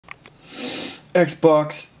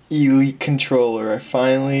Xbox Elite controller. I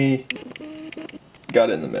finally got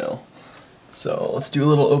it in the mail. So let's do a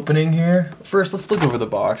little opening here. First, let's look over the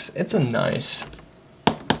box. It's a nice,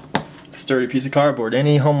 sturdy piece of cardboard.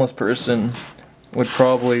 Any homeless person would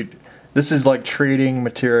probably, this is like trading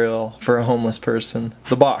material for a homeless person.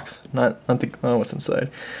 The box, not what's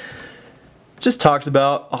inside. Just talks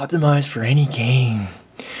about optimize for any game.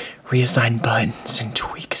 Reassign buttons and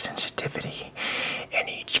tweak sensitivity. In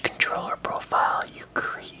each controller profile you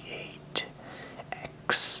create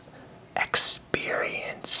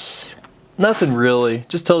experience. Nothing really,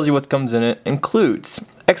 just tells you what comes in it. Includes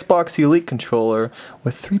Xbox Elite controller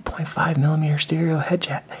with 3.5mm stereo head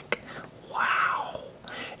jack. Wow.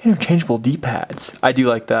 Interchangeable D-pads. I do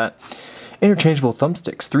like that. Interchangeable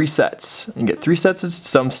thumbsticks, 3 sets. You get 3 sets of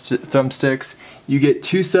thumbsticks. You get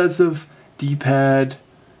 2 sets of D-pad.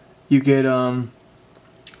 You get 2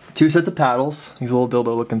 sets of paddles, these little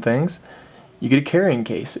dildo looking things. You get a carrying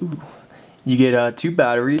case. Ooh. You get 2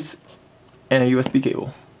 batteries and a USB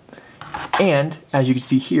cable. And as you can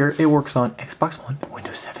see here, it works on Xbox One,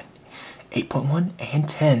 Windows 7, 8.1, and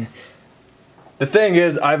 10. The thing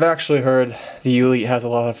is, I've actually heard the Elite has a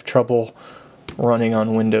lot of trouble running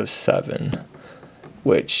on Windows 7,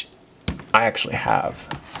 which I actually have,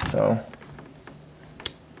 so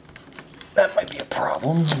that might be a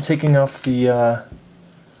problem. I'm taking off the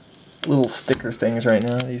little sticker things right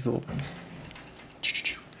now, these little,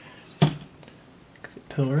 because it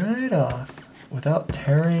peel right off without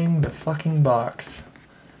tearing the fucking box.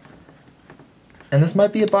 And this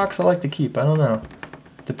might be a box I like to keep, I don't know.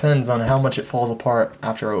 Depends on how much it falls apart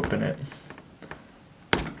after I open it.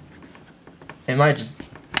 It might just,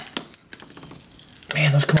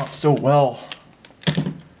 man, those come off so well.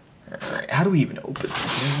 Alright, how do we even open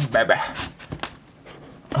this?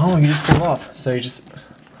 Oh, you just pull it off. So you just,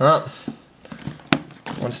 one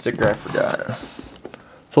sticker I forgot.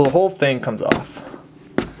 So the whole thing comes off.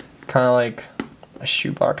 Kind of like a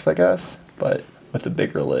shoebox, I guess, but with a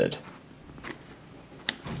bigger lid.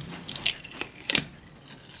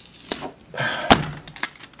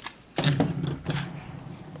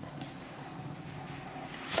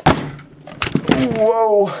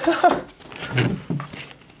 Whoa!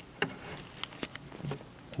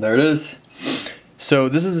 There it is. So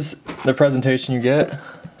this is the presentation you get.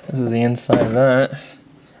 This is the inside of that.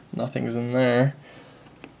 Nothing's in there.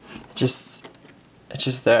 It's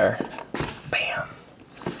just there. Bam.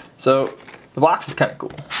 So the box is kind of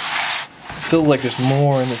cool. It feels like there's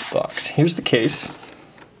more in this box. Here's the case.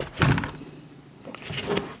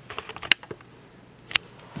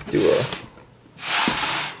 Let's do a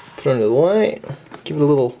put it under the light. Give it a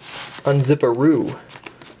little unzipperoo.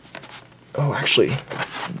 Oh, actually,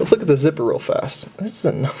 let's look at the zipper real fast. This is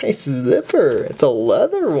a nice zipper. It's a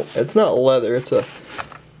leather. It's not leather. It's a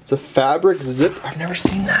fabric zipper. I've never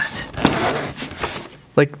seen that.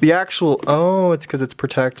 Like the actual. Oh, it's because it's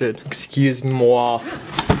protected. Excuse moi.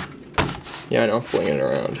 Yeah, I know, I'm flinging it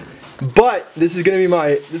around. But this is gonna be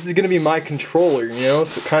my controller. You know,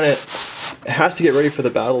 so kind of it has to get ready for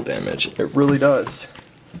the battle damage. It really does.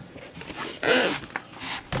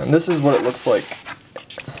 And this is what it looks like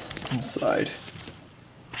inside.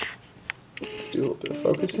 Let's do a little bit of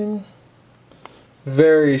focusing.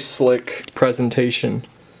 Very slick presentation.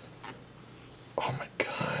 Oh my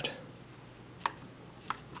god.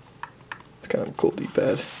 It's kind of a cool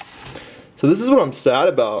D-pad. So this is what I'm sad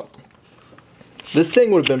about. This thing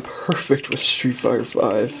would have been perfect with Street Fighter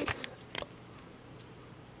V.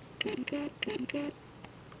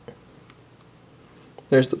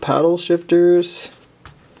 There's the paddle shifters.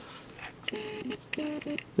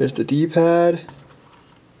 There's the D-pad.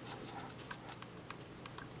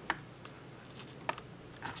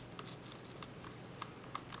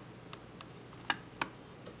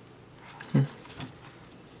 I'm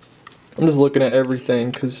just looking at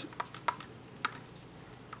everything because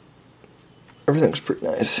everything's pretty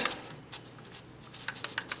nice.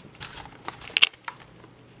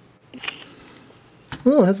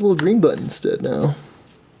 Oh, it has a little green button instead now.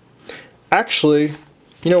 Actually,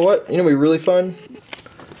 you know what? You know what'd be really fun?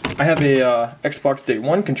 I have a Xbox Day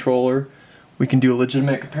 1 controller we can do a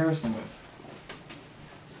legitimate comparison with.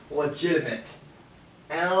 Legitimate.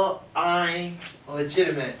 L-I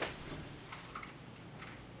legitimate.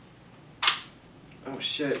 Oh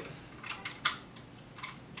shit.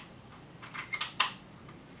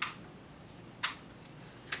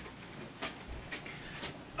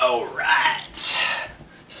 Alright.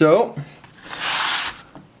 So,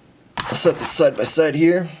 I'll set this side by side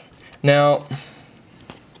here. Now,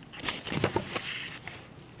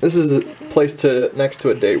 this is placed next to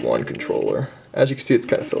a Day 1 controller. As you can see, it's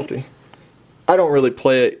kind of filthy. I don't really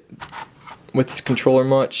play it with this controller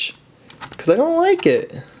much because I don't like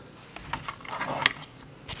it.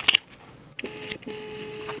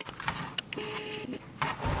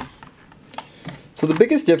 So the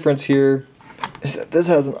biggest difference here is that this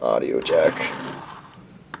has an audio jack.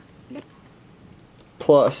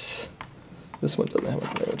 Plus, this one doesn't have an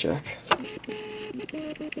audio jack,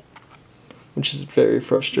 which is very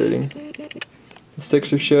frustrating. The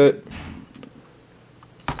sticks are shut.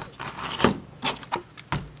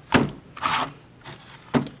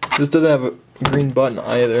 This doesn't have a green button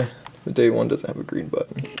either. The day one doesn't have a green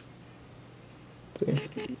button. See?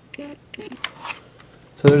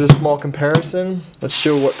 So there's a small comparison. Let's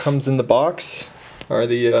show what comes in the box, or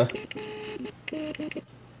the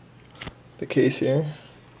case here.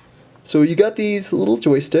 So you got these little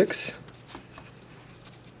joysticks.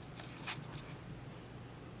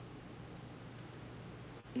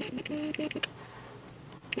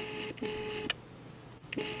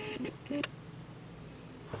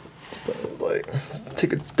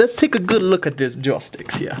 Let's take a good look at these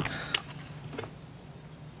joysticks here.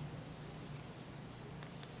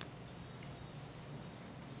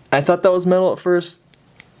 I thought that was metal at first,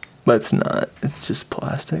 but it's not. It's just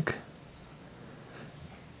plastic.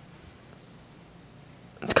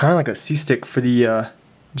 It's kind of like a C-stick for the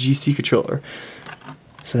GC controller.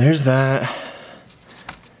 So there's that.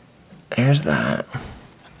 There's that.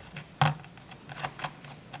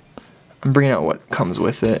 I'm bringing out what comes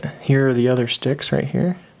with it. Here are the other sticks right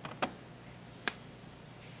here.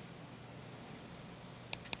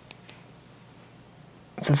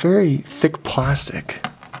 It's a very thick plastic.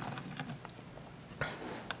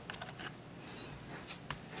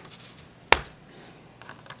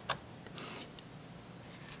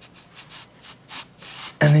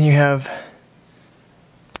 And then you have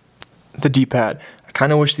the D-pad. I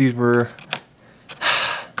kind of wish these were,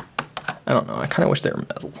 I don't know, I kind of wish they were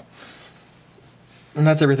metal. And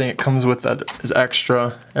that's everything it comes with that is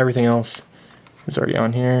extra. Everything else is already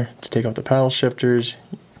on here to take off the paddle shifters.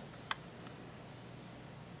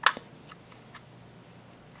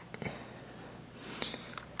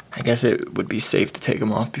 I guess it would be safe to take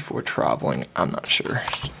them off before traveling. I'm not sure.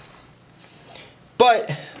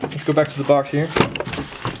 But let's go back to the box here.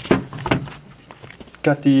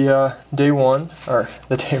 Got the day one, or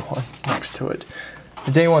the day one next to it.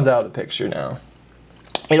 The day one's out of the picture now.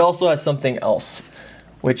 It also has something else,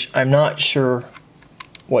 which I'm not sure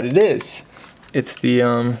what it is. It's the,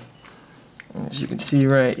 as you can see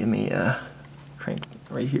right, let me crank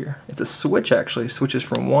right here. It's a switch actually, it switches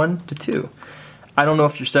from 1 to 2. I don't know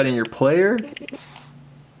if you're setting your player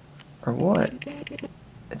or what.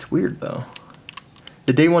 It's weird though.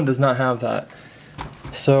 The day one does not have that.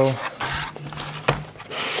 So,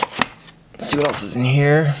 let's see what else is in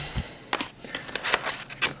here.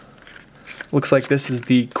 Looks like this is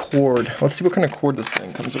the cord. Let's see what kind of cord this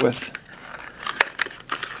thing comes with.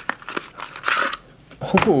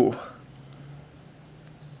 Oh,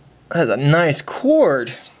 that's a nice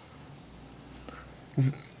cord.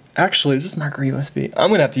 Actually, is this MicroUSB? I'm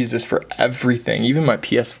gonna have to use this for everything, even my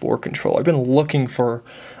PS4 controller. I've been looking for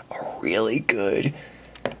a really good.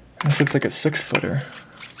 This looks like a 6-footer.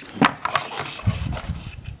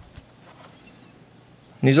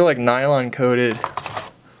 These are like nylon coated.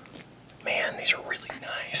 Man, these are really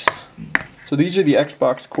nice. So these are the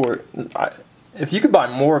Xbox cord. If you could buy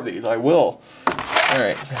more of these, I will.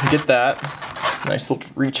 Alright, so get that. Nice little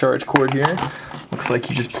recharge cord here. Looks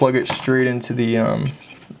like you just plug it straight into the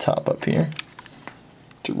top up here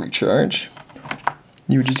to recharge.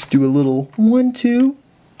 You would just do a little 1, 2.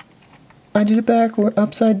 I did it backward,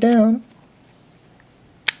 upside down.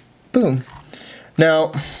 Boom.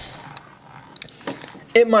 Now,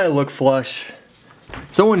 it might look flush.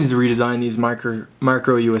 Someone needs to redesign these micro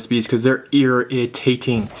USBs because they're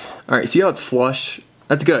irritating. Alright, see how it's flush?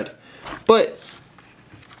 That's good. But,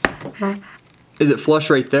 is it flush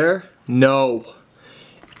right there? No.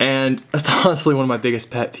 And that's honestly one of my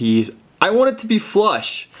biggest pet peeves. I want it to be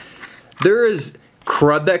flush. There is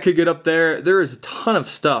crud that could get up there. There is a ton of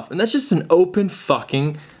stuff. And that's just an open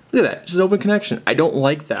fucking, look at that, just an open connection. I don't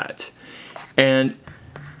like that. And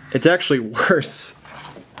it's actually worse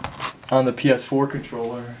on the PS4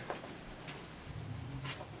 controller.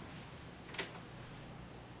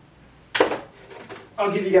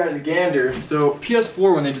 I'll give you guys a gander. So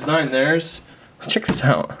PS4, when they designed theirs, check this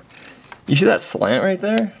out. You see that slant right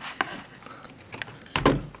there?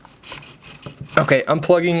 Okay,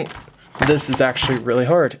 unplugging this is actually really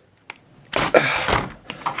hard.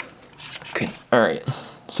 Okay, alright.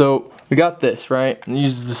 So we got this, right? It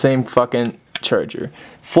uses the same fucking charger.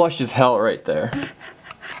 Flush as hell right there.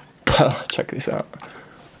 Check this out.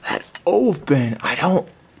 That open, I don't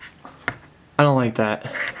I don't like that.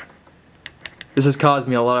 This has caused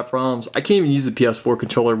me a lot of problems. I can't even use the PS4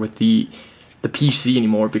 controller with the PC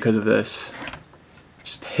anymore because of this.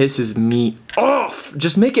 Just pisses me off.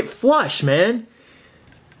 Just make it flush, man.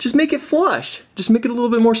 Just make it flush. Just make it a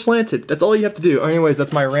little bit more slanted. That's all you have to do. Anyways,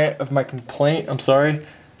 that's my rant of my complaint. I'm sorry.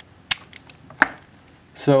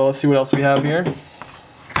 So let's see what else we have here.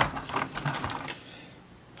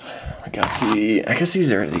 I got the, I guess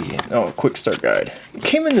these are the, oh, quick start guide. It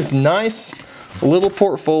came in this nice little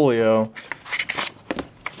portfolio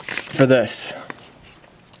for this.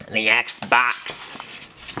 The Xbox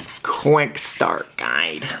quick start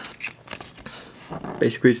guide.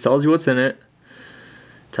 Basically, it tells you what's in it.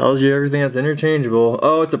 Tells you everything that's interchangeable.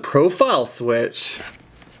 Oh, it's a profile switch.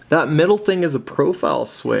 That middle thing is a profile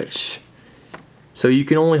switch. So you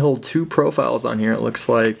can only hold 2 profiles on here, it looks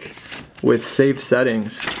like, with saved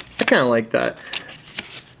settings. I kind of like that.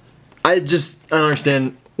 I don't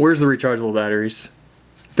understand, where's the rechargeable batteries?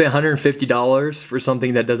 Pay $150 for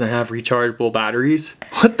something that doesn't have rechargeable batteries?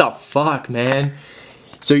 What the fuck, man?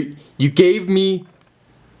 So you gave me...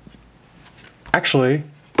 Actually,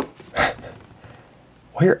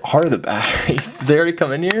 where are the batteries? Did they already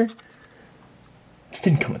come in here? This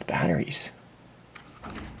didn't come with batteries.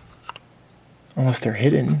 Unless they're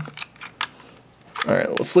hidden. Alright,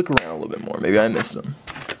 let's look around a little bit more. Maybe I missed them.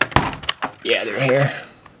 Yeah, they're here.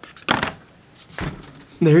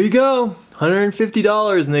 There you go.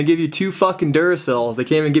 $150 and they give you 2 fucking Duracells. They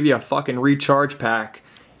can't even give you a fucking recharge pack.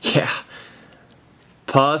 Yeah.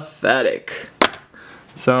 Pathetic.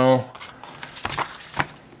 So,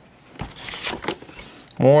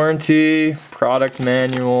 warranty, product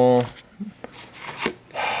manual.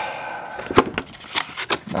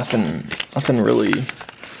 Nothing really.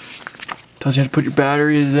 Tells you how to put your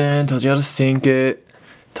batteries in, tells you how to sync it,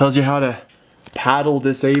 tells you how to paddle,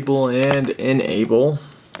 disable, and enable.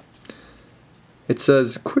 It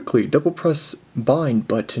says, quickly double press bind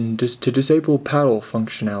button to disable paddle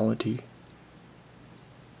functionality.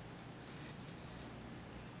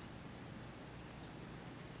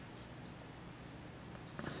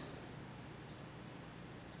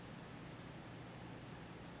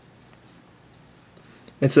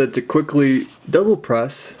 It said to quickly double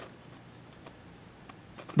press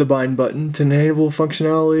the bind button to enable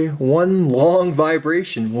functionality. One long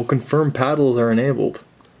vibration will confirm paddles are enabled.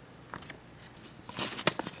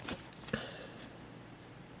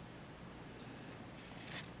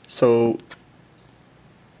 So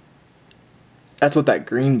that's what that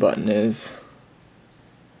green button is.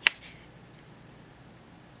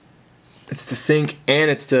 It's to sync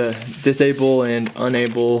and it's to disable and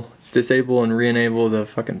enable, disable and re-enable the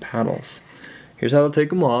fucking paddles. Here's how to take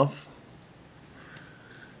them off.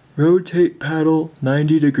 Rotate paddle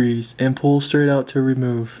 90 degrees and pull straight out to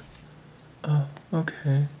remove. Oh,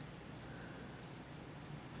 okay.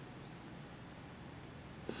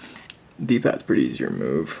 D-pad's pretty easy to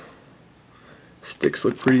remove. Sticks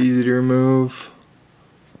look pretty easy to remove.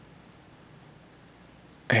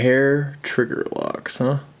 Hair trigger locks,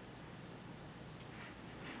 huh?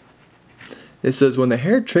 It says when the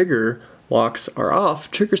hair trigger locks are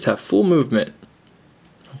off, triggers have full movement.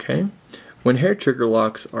 Okay? When hair trigger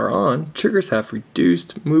locks are on, triggers have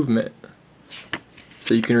reduced movement.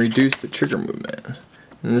 So you can reduce the trigger movement.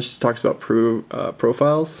 And this just talks about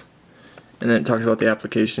profiles. And then it talks about the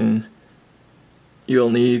application you'll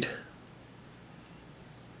need.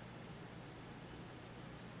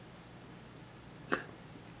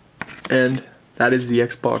 And that is the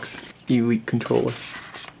Xbox Elite controller.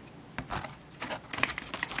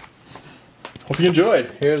 Hope you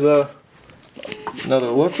enjoyed. Here's another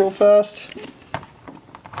look real fast.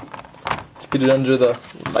 Let's get it under the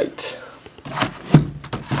light.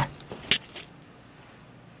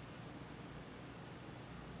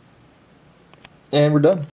 And we're done.